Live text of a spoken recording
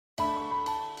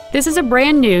This is a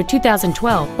brand new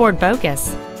 2012 Ford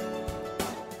Focus.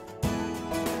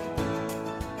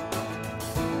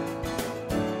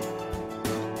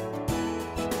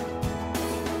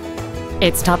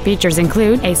 Its top features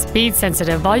include a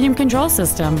speed-sensitive volume control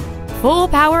system, full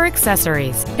power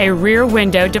accessories, a rear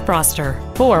window defroster,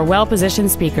 4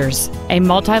 well-positioned speakers, a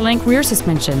multi-link rear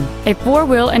suspension, a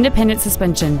 4-wheel independent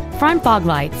suspension, front fog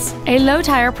lights, a low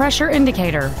tire pressure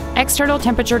indicator, external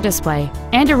temperature display,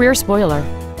 and a rear spoiler.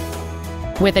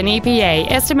 With an EPA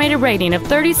estimated rating of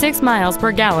 36 miles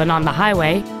per gallon on the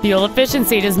highway, fuel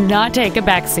efficiency does not take a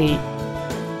backseat.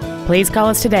 Please call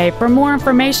us today for more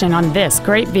information on this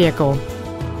great vehicle.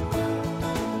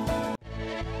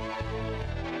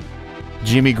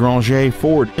 Jimmy Granger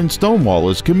Ford in Stonewall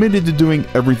is committed to doing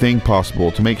everything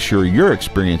possible to make sure your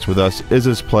experience with us is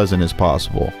as pleasant as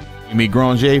possible. Jimmy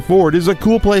Granger Ford is a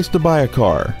cool place to buy a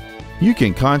car. You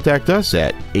can contact us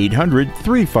at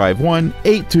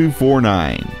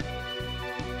 800-351-8249.